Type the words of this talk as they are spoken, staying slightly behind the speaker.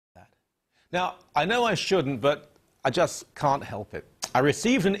Now, I know I shouldn't, but I just can't help it. I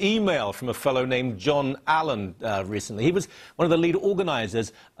received an email from a fellow named John Allen recently. He was one of the lead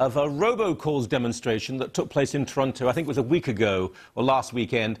organisers of a robocalls demonstration that took place in Toronto, I think it was a week ago or last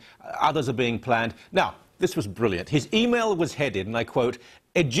weekend. Others are being planned. Now, this was brilliant. His email was headed, and I quote,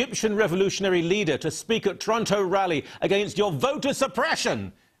 "Egyptian revolutionary leader to speak at Toronto rally against your voter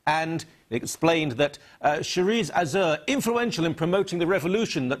suppression." And it explained that Shariz Azur, influential in promoting the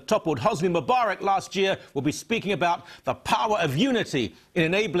revolution that toppled Hosni Mubarak last year, will be speaking about the power of unity in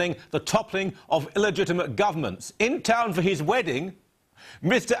enabling the toppling of illegitimate governments. In town for his wedding,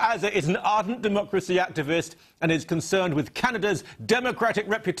 Mr. Azur is an ardent democracy activist and is concerned with Canada's democratic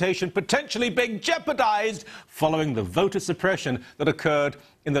reputation potentially being jeopardised following the voter suppression that occurred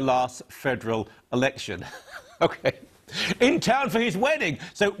in the last federal election. OK. In town for his wedding.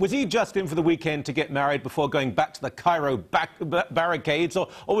 So was he just in for the weekend to get married before going back to the Cairo barricades, or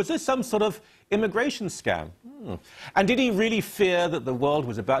was this some sort of immigration scam? And did he really fear that the world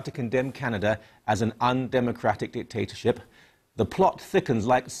was about to condemn Canada as an undemocratic dictatorship? The plot thickens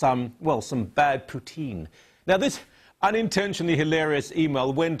like some bad poutine. Now, this unintentionally hilarious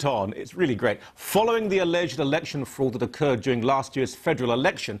email went on. It's really great. Following the alleged election fraud that occurred during last year's federal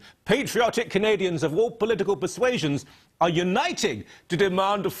election, patriotic Canadians of all political persuasions are uniting to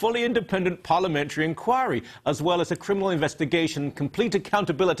demand a fully independent parliamentary inquiry, as well as a criminal investigation, complete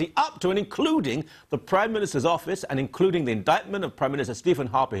accountability up to and including the Prime Minister's office and including the indictment of Prime Minister Stephen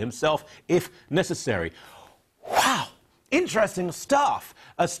Harper himself, if necessary. Wow! Interesting stuff,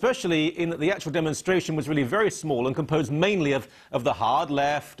 especially in that the actual demonstration was really very small and composed mainly of the hard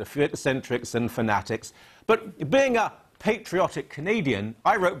left, a few eccentrics and fanatics. But being a patriotic Canadian,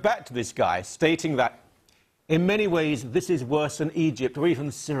 I wrote back to this guy stating that in many ways this is worse than Egypt or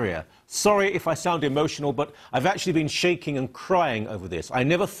even Syria. Sorry if I sound emotional, but I've actually been shaking and crying over this. I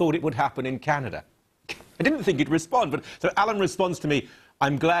never thought it would happen in Canada. I didn't think he'd respond, but so Alan responds to me,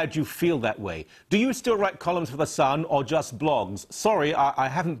 "I'm glad you feel that way. Do you still write columns for The Sun or just blogs? Sorry, I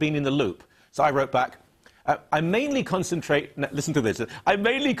haven't been in the loop." So I wrote back, I mainly concentrate now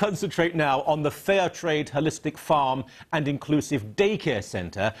on the Fair Trade Holistic Farm and Inclusive Daycare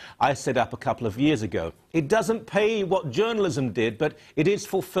Centre I set up a couple of years ago. It doesn't pay what journalism did, but it is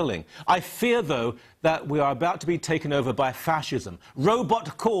fulfilling. I fear, though, that we are about to be taken over by fascism.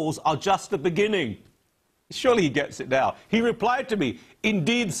 Robot calls are just the beginning. Surely he gets it now. He replied to me,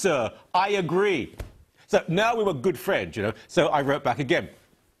 "Indeed, sir, I agree." So now we were good friends, you know. So I wrote back again.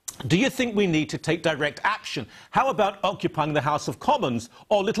 "Do you think we need to take direct action? How about occupying the House of Commons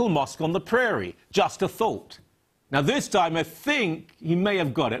or Little Mosque on the Prairie? Just a thought." Now this time I think he may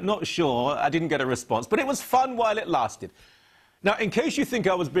have got it. Not sure. I didn't get a response. But it was fun while it lasted. Now, in case you think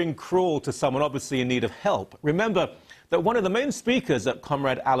I was being cruel to someone obviously in need of help, remember that one of the main speakers at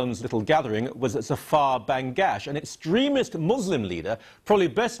Comrade Allen's little gathering was Zafar Bangash, an extremist Muslim leader, probably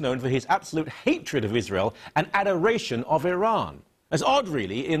best known for his absolute hatred of Israel and adoration of Iran. It's odd,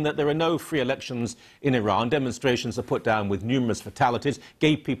 really, in that there are no free elections in Iran. Demonstrations are put down with numerous fatalities.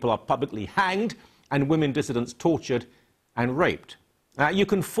 Gay people are publicly hanged and women dissidents tortured and raped. You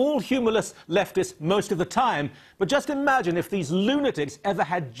can fool humorless leftists most of the time, but just imagine if these lunatics ever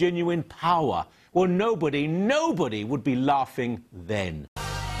had genuine power. Well, nobody would be laughing then.